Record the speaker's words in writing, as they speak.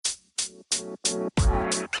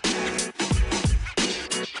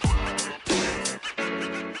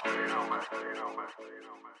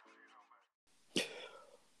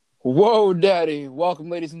Whoa, Daddy. Welcome,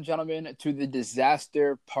 ladies and gentlemen, to the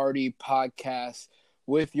Disaster Party Podcast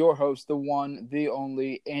with your host, the one, the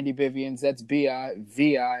only, Andy Bivians. That's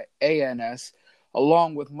Bivians,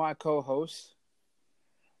 along with my co-host,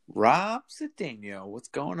 Rob Cedeno. What's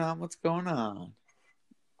going on? What's going on?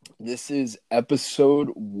 This is episode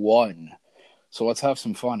 1. So let's have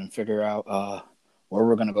some fun and figure out where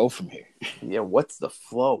we're going to go from here. Yeah, what's the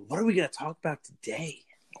flow? What are we going to talk about today?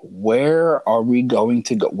 Where are we going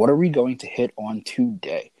to go? What are we going to hit on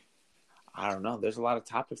today? I don't know. There's a lot of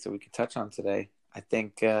topics that we could touch on today. I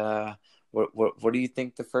think, what do you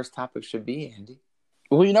think the first topic should be, Andy?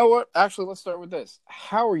 Well, you know what? Actually, let's start with this.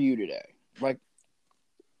 How are you today?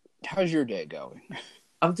 How's your day going?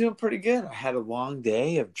 I'm doing pretty good. I had a long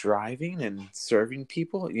day of driving and serving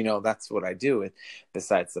people. You know, that's what I do. And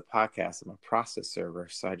besides the podcast, I'm a process server.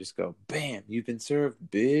 So I just go, bam, you've been served,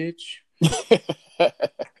 bitch.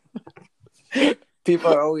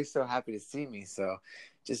 People are always so happy to see me. So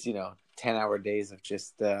just, 10-hour days of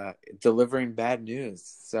just delivering bad news.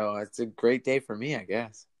 So it's a great day for me, I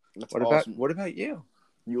guess. That's What awesome. What about you?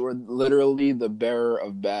 You are literally the bearer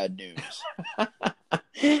of bad news.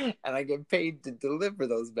 And I get paid to deliver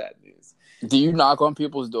those bad news. Do you knock on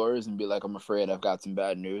people's doors and be like, I'm afraid I've got some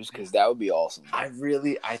bad news? Because that would be awesome. I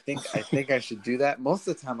think I should do that. Most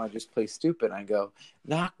of the time I just play stupid. I go,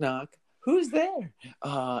 knock, knock. Who's there?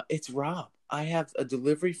 It's Rob. I have a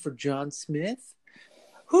delivery for John Smith.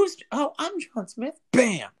 I'm John Smith.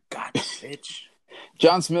 Bam. Got it, bitch.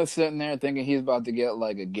 John Smith's sitting there thinking he's about to get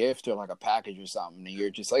like a gift or like a package or something. And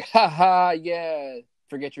you're just like, ha, yeah.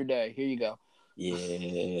 Forget your day. Here you go.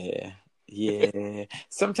 Yeah.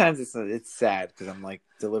 Sometimes it's sad because I'm like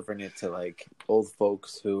delivering it to like old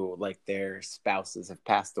folks who like their spouses have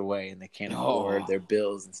passed away and they can't afford their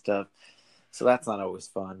bills and stuff. So that's not always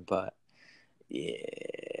fun, but yeah.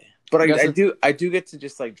 But I do get to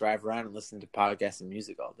just like drive around and listen to podcasts and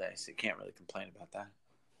music all day, so you can't really complain about that.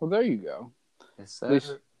 Well, there you go. Yes, at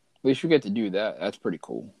least you get to do that. That's pretty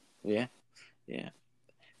cool. Yeah.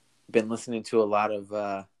 Been listening to a lot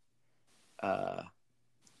of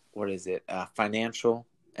financial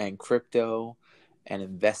and crypto and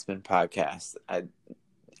investment podcasts.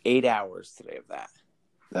 8 hours today of that.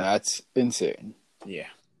 That's insane. Yeah.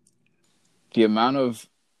 The amount of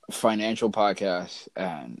financial podcasts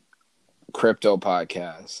and crypto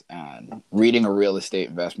podcasts and reading a real estate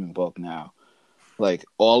investment book now, like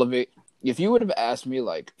all of it. If you would have asked me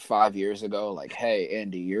like 5 years ago, like, hey,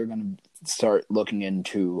 Andy, you're going to start looking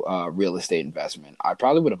into real estate investment, I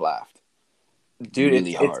probably would have laughed. Dude,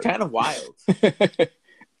 really it's kind of wild.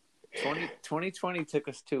 2020 took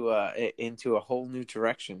us to into a whole new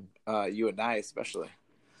direction, you and I especially.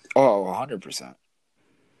 Oh, 100%.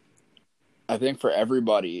 I think for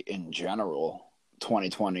everybody in general,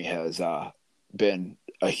 2020 has been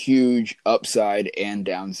a huge upside and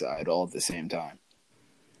downside all at the same time.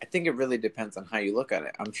 I think it really depends on how you look at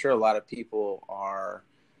it. I'm sure a lot of people are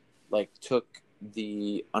took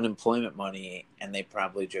the unemployment money and they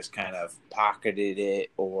probably just kind of pocketed it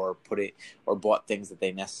or bought things that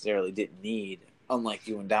they necessarily didn't need. Unlike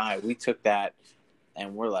you and I, we took that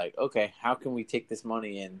and we're like, okay, how can we take this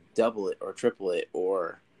money and double it or triple it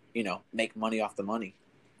or, make money off the money?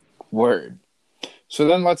 Word. So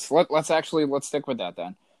then let's stick with that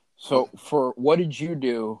then. So for what did you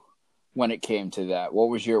do when it came to that? What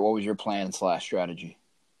was your plan / strategy?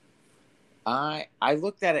 I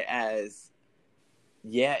looked at it as,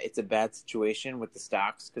 yeah, it's a bad situation with the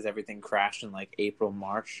stocks because everything crashed in like April,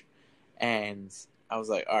 March. And I was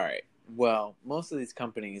like, all right, well, most of these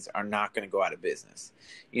companies are not going to go out of business.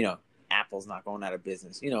 Apple's not going out of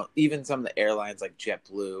business. Even some of the airlines like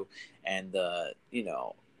JetBlue and the,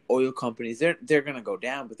 oil companies, they're going to go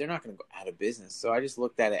down, but they're not going to go out of business. So I just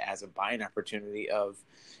looked at it as a buying opportunity of,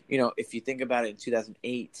 if you think about it in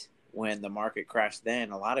 2008, when the market crashed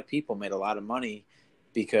then, a lot of people made a lot of money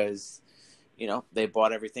because, they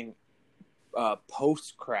bought everything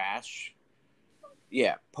post-crash.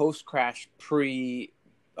 Yeah, post-crash,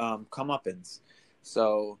 comeuppance.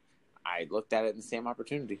 So I looked at it in the same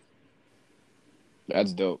opportunity.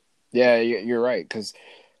 That's dope. Yeah, you're right. Because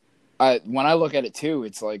when I look at it too,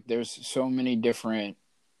 it's like there's so many different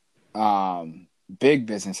big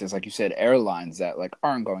businesses, like you said, airlines that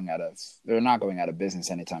they're not going out of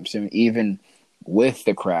business anytime soon, even with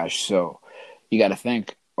the crash. So you got to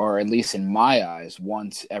think, or at least in my eyes,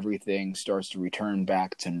 once everything starts to return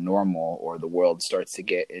back to normal or the world starts to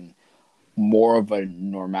get in more of a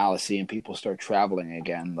normalcy and people start traveling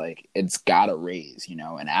again, like it's gotta raise, you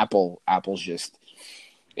know. And Apple's just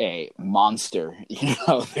a monster, you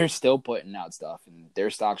know. They're still putting out stuff, and their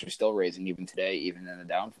stocks are still raising even today, even in the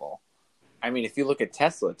downfall. I mean, if you look at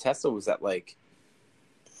Tesla, Tesla was at like,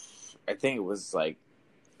 I think it was like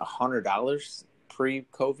 $100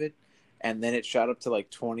 pre-COVID, and then it shot up to like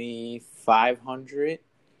 2,500,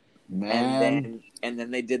 Man, and then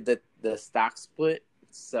they did the stock split.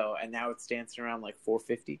 So, and now it's dancing around like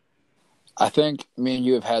 450. I think me and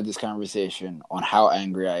you have had this conversation on how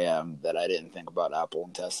angry I am that I didn't think about Apple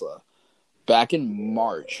and Tesla. Back in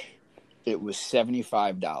March, it was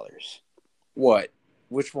 $75. What?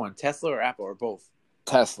 Which one? Tesla or Apple or both?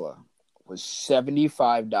 Tesla was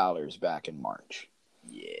 $75 back in March.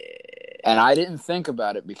 Yeah. And I didn't think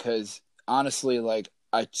about it because honestly, like,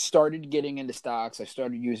 I started getting into stocks. I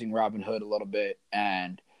started using Robinhood a little bit,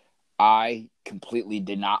 and I completely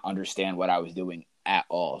did not understand what I was doing at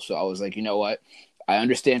all. So I was like, you know what? I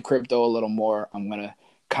understand crypto a little more. I'm going to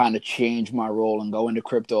kind of change my role and go into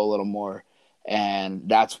crypto a little more. And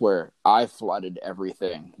that's where I flooded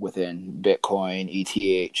everything within Bitcoin,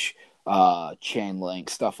 ETH, Chainlink,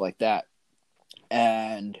 stuff like that.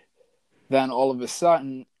 And then all of a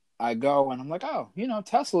sudden, I go and I'm like, oh, you know,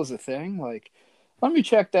 Tesla's a thing. Like, let me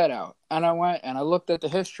check that out. And I went and I looked at the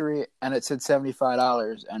history, and it said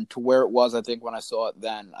 $75. And to where it was, I think when I saw it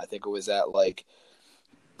then, I think it was at like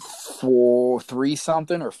 3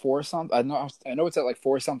 something or 4 something. I know it's at like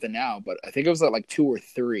 4 something now, but I think it was at like 2 or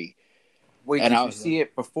 3. Wait, And did I you was see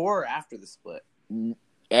it before or after the split? like,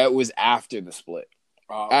 it was after the split.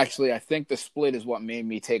 Oh, Actually, I think the split is what made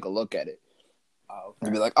me take a look at it okay.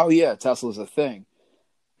 and be like, oh yeah, Tesla's a thing.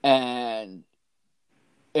 And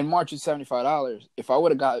in March, it's $75. If I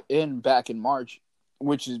would have got in back in March,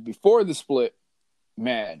 which is before the split,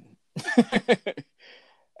 man.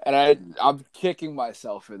 And I'm kicking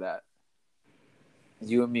myself for that.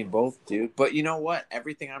 You and me both, dude. But you know what?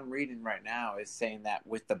 Everything I'm reading right now is saying that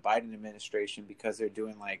with the Biden administration, because they're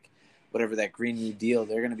doing like whatever that Green New Deal,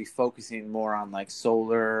 they're going to be focusing more on like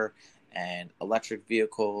solar and electric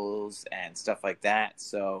vehicles and stuff like that.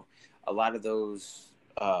 So a lot of those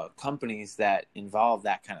companies that involve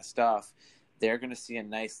that kind of stuff, they're going to see a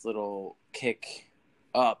nice little kick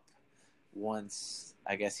up once,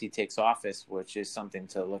 I guess, he takes office, which is something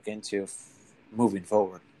to look into moving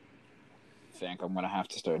forward. I think I'm going to have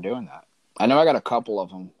to start doing that. I know I got a couple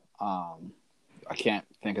of them. I can't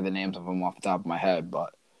think of the names of them off the top of my head,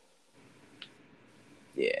 but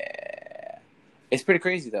yeah, it's pretty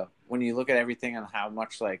crazy though when you look at everything and how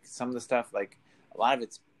much like some of the stuff, like a lot of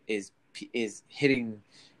it is hitting,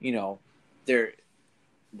 you know, they're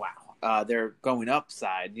they're going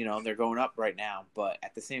upside, you know, they're going up right now, but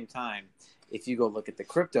at the same time, if you go look at the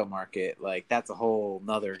crypto market, like that's a whole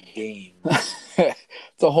nother game.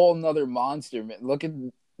 it's a whole nother monster, man. Look at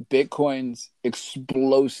Bitcoin's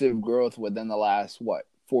explosive growth within the last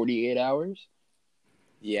 48 hours.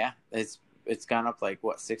 Yeah, it's gone up like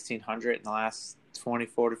 1,600 in the last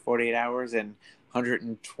 24 to 48 hours, and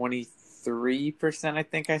 123%. I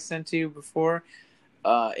think I sent to you before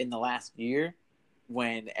in the last year,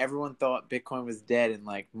 when everyone thought Bitcoin was dead in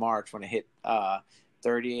like March when it hit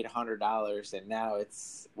 $3,800, and now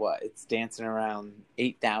it's dancing around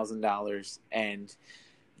 $8,000, and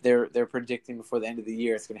they're predicting before the end of the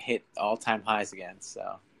year it's going to hit all-time highs again.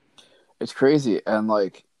 So it's crazy. And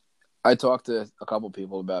like, I talked to a couple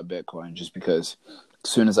people about Bitcoin just because as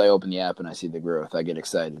soon as I open the app and I see the growth, I get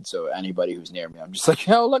excited. So anybody who's near me, I'm just like,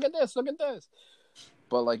 yo, look at this.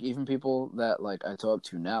 But like, even people that like I talk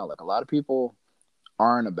to now, like a lot of people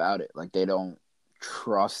aren't about it. Like, they don't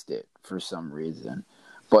trust it for some reason.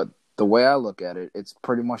 But the way I look at it, it's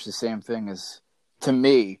pretty much the same thing as, to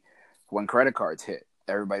me, when credit cards hit.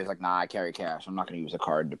 Everybody's like, nah, I carry cash. I'm not going to use a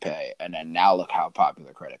card to pay. And then now look how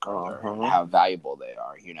popular credit cards are and how valuable they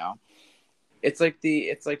are, you know? it's like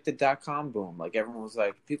the .com boom. Like everyone was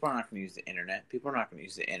like, people are not going to use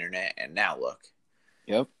the internet. And now look.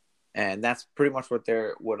 Yep. And that's pretty much what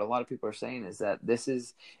a lot of people are saying, is that this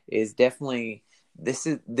is definitely this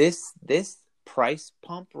price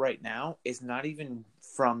pump right now is not even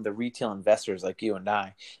from the retail investors like you and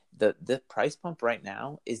I. The price pump right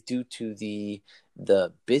now is due to the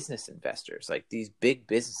business investors, like these big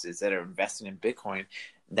businesses that are investing in Bitcoin.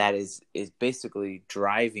 That is basically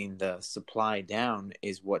driving the supply down,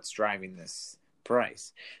 is what's driving this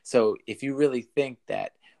price. So if you really think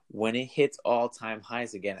that when it hits all-time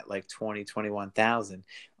highs again at like 21,000,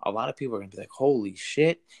 a lot of people are going to be like, holy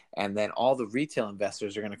shit. And then all the retail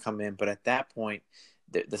investors are going to come in. But at that point,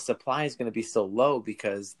 the supply is going to be so low,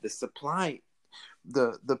 because the supply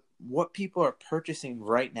the what people are purchasing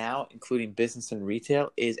right now, including business and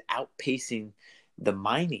retail, is outpacing the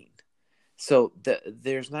mining. So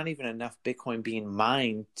there's not even enough Bitcoin being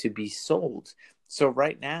mined to be sold. So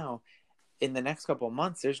right now, in the next couple of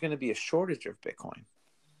months, there's going to be a shortage of Bitcoin.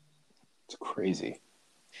 It's crazy.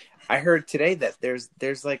 I heard today that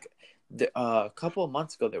there's like a couple of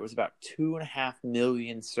months ago there was about 2.5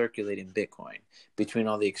 million circulating Bitcoin between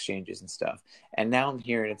all the exchanges and stuff, and now I'm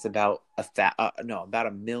hearing it's about about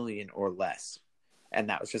 1 million or less, and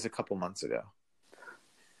that was just a couple months ago.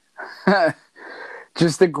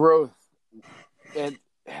 Just the growth. I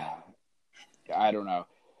don't know.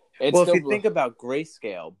 If you think about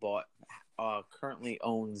Grayscale, currently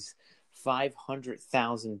owns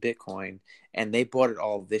 500,000 Bitcoin, and they bought it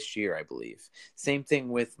all this year, I believe. Same thing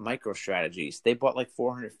with MicroStrategies. They bought like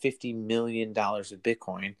 $450 million of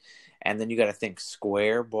Bitcoin, and then you got to think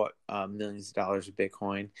Square bought millions of dollars of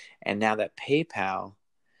Bitcoin, and now that PayPal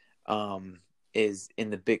is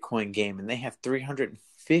in the Bitcoin game, and they have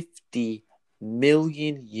 350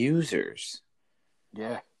 million users.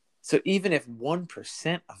 Yeah. So even if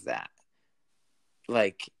 1% of that,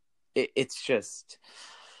 like, it's just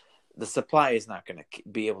the supply is not going to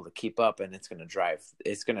be able to keep up, and it's going to drive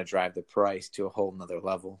the price to a whole nother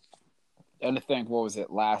level. And I think, what was it,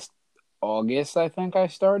 last August, I think I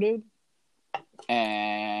started,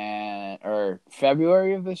 or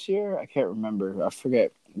February of this year, I can't remember, I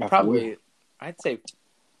forget. Probably, I'd say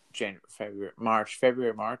February, March.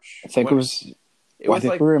 I think I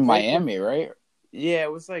think we were in Miami, right? Yeah,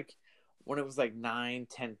 it was like when it was like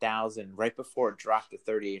 9,000-10,000, right before it dropped to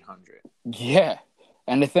 3,800. Yeah,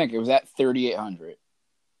 and I think it was at 3,800.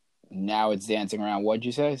 Now it's dancing around. What'd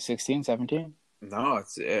you say? 16, 17? No,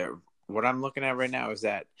 it's what I'm looking at right now is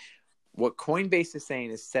that what Coinbase is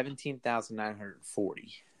saying is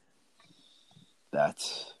 17,940.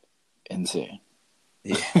 That's insane.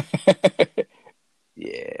 Yeah.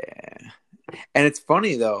 Yeah. And it's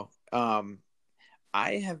funny though.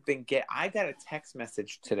 I got a text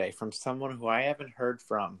message today from someone who I haven't heard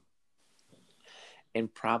from in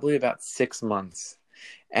probably about 6 months.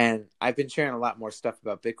 And I've been sharing a lot more stuff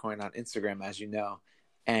about Bitcoin on Instagram, as you know.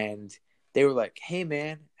 And they were like, "Hey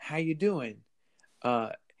man, how you doing?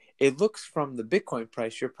 It looks from the Bitcoin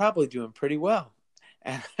price, you're probably doing pretty well."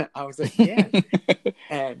 And I was like, "Yeah."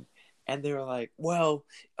 And they were like, "Well,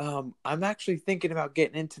 I'm actually thinking about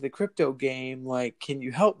getting into the crypto game. Like, can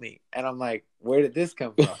you help me?" And I'm like, "Where did this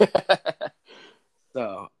come from?"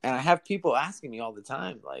 So, and I have people asking me all the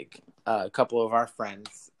time. Like, a couple of our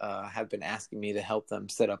friends have been asking me to help them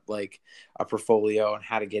set up like a portfolio and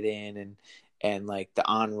how to get in and like the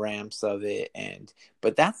on ramps of it.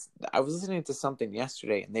 But I was listening to something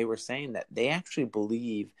yesterday, and they were saying that they actually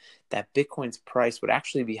believe that Bitcoin's price would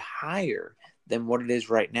actually be higher than what it is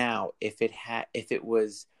right now if it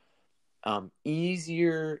was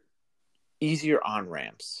easier on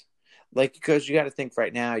ramps. Like, because you got to think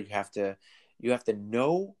right now, you have to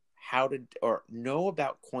know how to, or know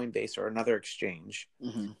about Coinbase or another exchange,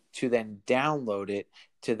 to then download it,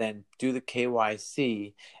 to then do the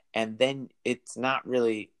KYC, and then it's not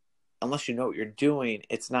really, unless you know what you're doing,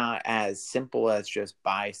 it's not as simple as just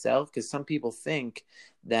buy, sell, because some people think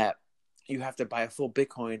that you have to buy a full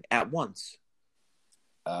Bitcoin at once.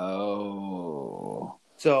 Oh.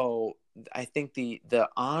 So I think the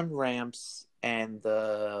on ramps and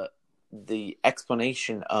the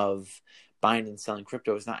explanation of buying and selling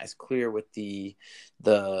crypto is not as clear with the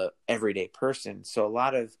everyday person. So a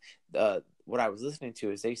lot of what I was listening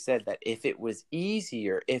to is they said that if it was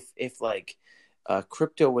easier, if like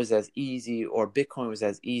crypto was as easy, or Bitcoin was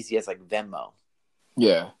as easy as like Venmo,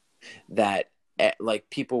 yeah, that like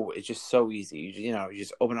people, it's just so easy. You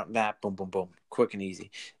just open up that, boom, boom, boom, quick and easy.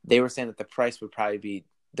 They were saying that the price would probably be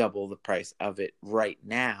double the price of it right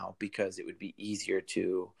now, because it would be easier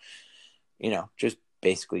to, just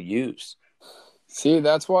basically use. See,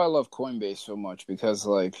 that's why I love Coinbase so much, because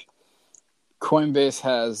like Coinbase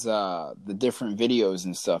has the different videos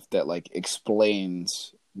and stuff that like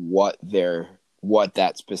explains what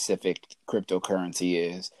that specific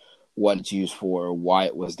cryptocurrency is, what it's used for, why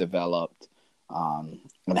it was developed,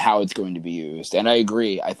 and how it's going to be used. And I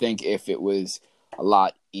agree. I think if it was a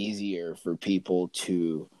lot easier for people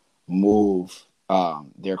to move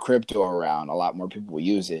their crypto around, a lot more people will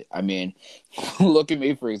use it. I mean, look at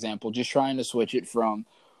me, for example, just trying to switch it from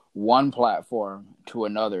one platform to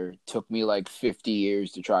another took me like 50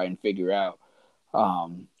 years to try and figure out,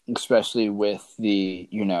 especially with the,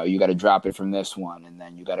 you got to drop it from this one, and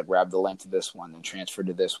then you got to grab the link to this one and transfer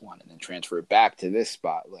to this one and then transfer it back to this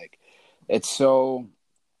spot. Like, it's so,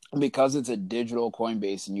 because it's a digital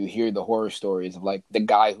Coinbase, and you hear the horror stories of like the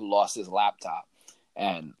guy who lost his laptop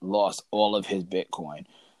and lost all of his Bitcoin.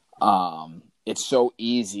 It's so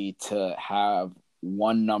easy to have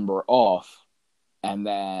one number off, and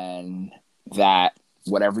then that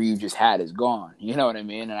whatever you just had is gone. You know what I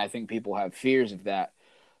mean? And I think people have fears of that,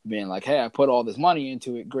 being like, hey, I put all this money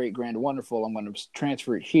into it, great, grand, wonderful, I'm going to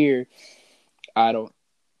transfer it here. I don't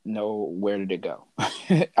know, where did it go?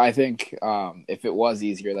 I think if it was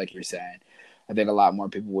easier, like you're saying, I think a lot more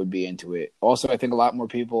people would be into it. Also, I think a lot more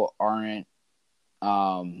people aren't,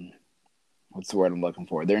 what's the word I'm looking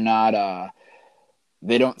for? They're not,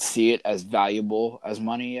 they don't see it as valuable as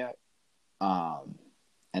money yet. And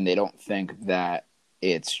they don't think that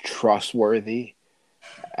it's trustworthy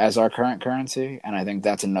as our current currency. And I think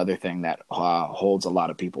that's another thing that holds a lot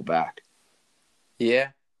of people back. Yeah.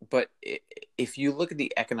 But if you look at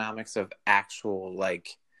the economics of actual,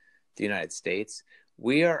 like, the United States,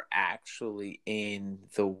 we are actually in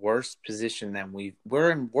the worst position than we're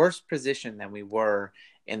in worse position than we were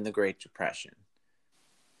in the Great Depression.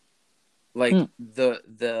 Like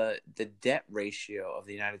the debt ratio of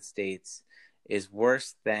the United States is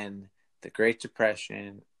worse than the Great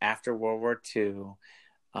Depression, after World War II,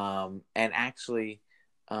 and actually,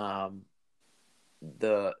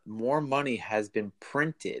 the more money has been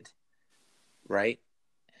printed, right,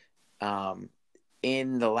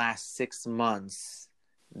 in the last 6 months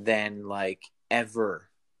than like ever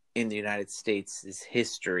in the United States'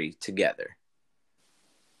 history together.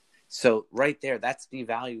 So right there, that's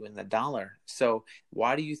devaluing the dollar. So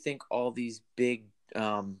why do you think all these big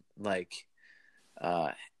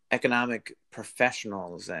economic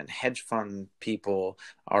professionals and hedge fund people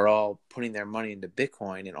are all putting their money into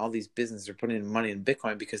Bitcoin, and all these businesses are putting money in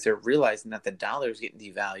Bitcoin? Because they're realizing that the dollar is getting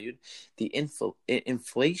devalued, the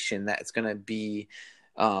inflation that's going to be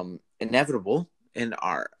inevitable in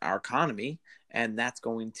our economy, and that's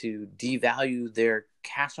going to devalue their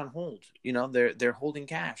cash on hold. You know, they're holding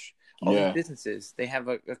cash. All these businesses, they have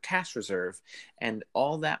a cash reserve, and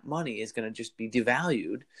all that money is going to just be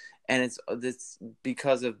devalued. And it's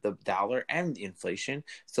because of the dollar and the inflation.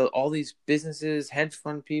 So all these businesses, hedge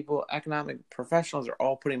fund people, economic professionals are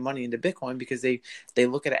all putting money into Bitcoin because they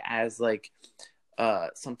look at it as like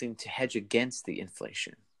something to hedge against the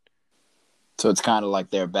inflation. So it's kind of like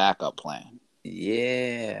their backup plan.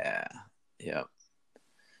 Yeah. Yep.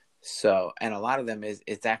 So, and a lot of them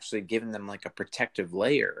it's actually giving them like a protective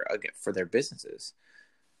layer for their businesses.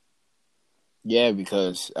 Yeah,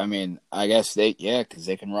 because I mean, I guess because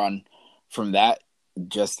they can run from that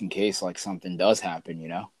just in case like something does happen, you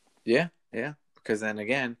know? Yeah, yeah. Because then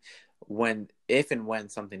again, if and when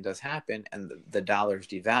something does happen and the dollar's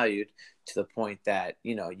devalued to the point that,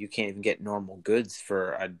 you know, you can't even get normal goods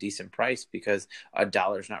for a decent price because a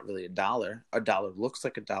dollar's not really a dollar. A dollar looks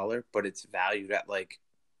like a dollar, but it's valued at like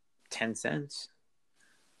 10 cents.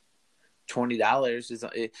 $20 is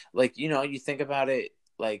like, you know, you think about it,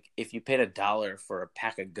 like if you paid $1 for a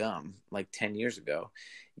pack of gum like 10 years ago,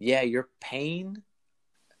 yeah, you're paying,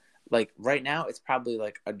 like right now it's probably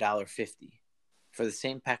like $1.50 for the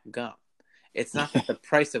same pack of gum. It's not that the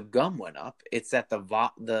price of gum went up, it's that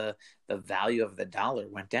the value of the dollar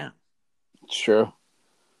went down. It's true.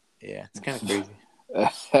 Yeah, it's kind of crazy.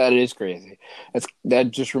 That is crazy.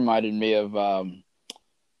 That just reminded me of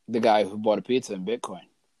the guy who bought a pizza in Bitcoin.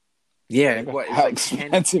 Yeah, how like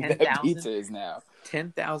expensive 10, that pizza is now.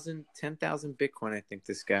 10,000 Bitcoin, I think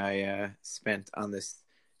this guy spent on this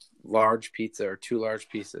large pizza, or 2 large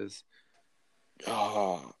pieces.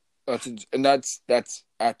 Oh, that's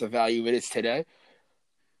at the value it is today.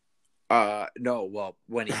 No, well,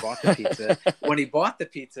 when he bought the pizza,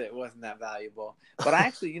 it wasn't that valuable. But I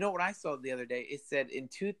actually, you know what I saw the other day? It said in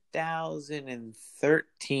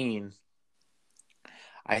 2013,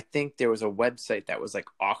 I think there was a website that was like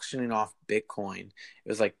auctioning off Bitcoin. It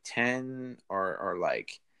was like 10 or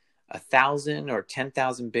like 1,000 or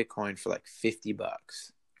 10,000 Bitcoin for like $50,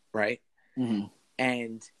 right? Mm-hmm.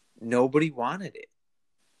 And nobody wanted it.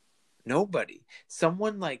 Nobody.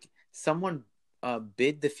 Someone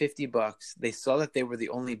bid the $50. They saw that they were the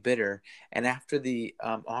only bidder, and after the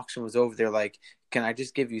auction was over, they're like, "Can I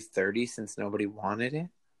just give you 30 since nobody wanted it?"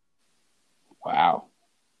 Wow.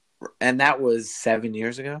 And that was 7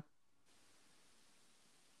 years ago.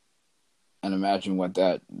 And imagine what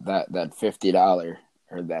that $50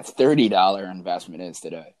 or that $30 investment is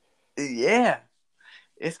today. Yeah,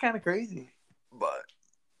 it's kind of crazy, but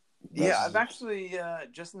yeah, I've actually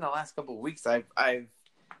just in the last couple of weeks, I've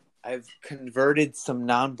converted some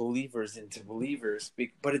non-believers into believers,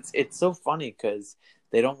 but it's so funny because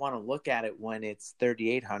they don't want to look at it when it's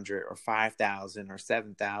 3,800 or 5,000 or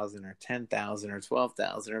 7,000 or 10,000 or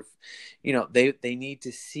 12,000, or, you know, they need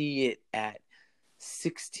to see it at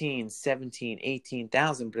 16, 17,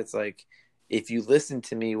 18,000. But it's like, if you listen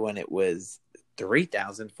to me when it was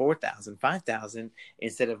 3,000, 4,000, 5,000,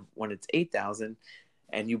 instead of when it's 8,000,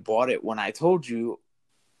 and you bought it when I told you,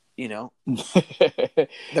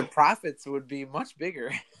 the profits would be much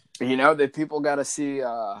bigger. That people got to see,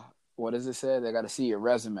 what does it say? They got to see your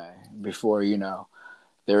resume before,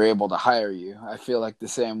 they're able to hire you. I feel like the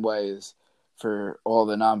same way is for all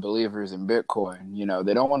the non-believers in Bitcoin.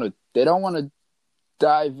 They don't want to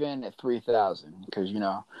dive in at 3,000 because,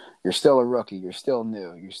 you're still a rookie. You're still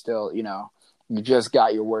new. You're still, you just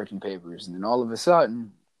got your working papers. And then all of a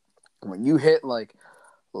sudden, when you hit like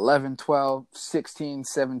 11, 12, 16,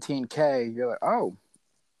 17K, you're like, oh,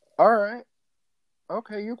 all right.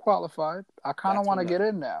 Okay, you're qualified. I kind of want to get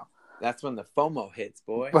in now. That's when the FOMO hits,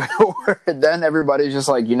 boy. But then everybody's just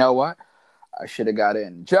like, you know what? I should have got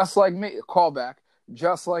in. Just like me, callback,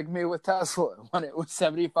 just like me with Tesla when it was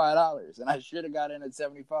 $75. And I should have got in at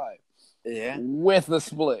 75. Yeah. With the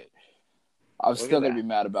split. I'm still going to be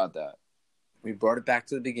mad about that. We brought it back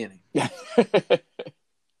to the beginning.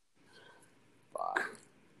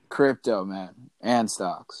 Crypto, man. And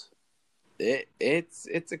stocks.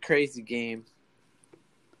 It's a crazy game.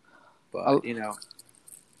 But,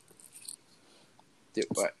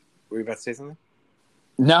 what? Were you about to say something?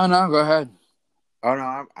 No, go ahead. Oh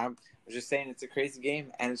no, I'm just saying it's a crazy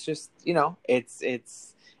game, and it's just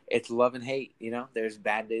it's love and hate. There's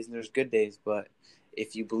bad days and there's good days, but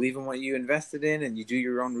if you believe in what you invested in and you do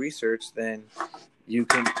your own research, then you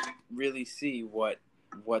can really see what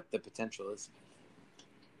the potential is.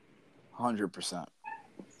 100%.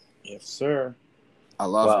 Yes, sir. I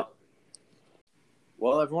love it.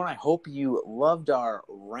 Well, everyone, I hope you loved our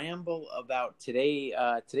ramble about today's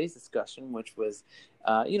discussion, which was,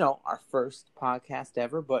 our first podcast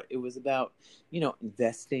ever, but it was about,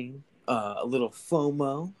 investing, a little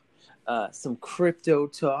FOMO, some crypto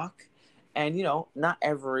talk, and, not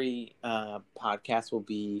every podcast will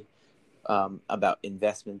be about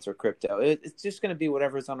investments or crypto. It's just going to be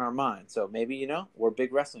whatever's on our mind. So maybe, we're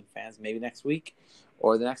big wrestling fans. Maybe next week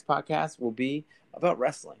or the next podcast will be about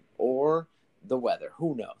wrestling or the weather.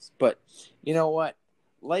 Who knows? But you know what?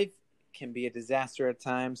 Life can be a disaster at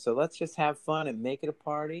times. So let's just have fun and make it a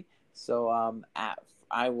party. So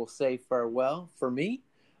I will say farewell for me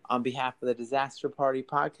on behalf of the Disaster Party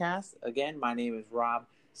podcast. Again, my name is Rob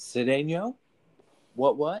Cedeno.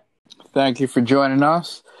 What? Thank you for joining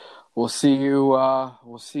us. We'll see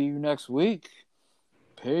you next week.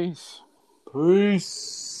 Peace.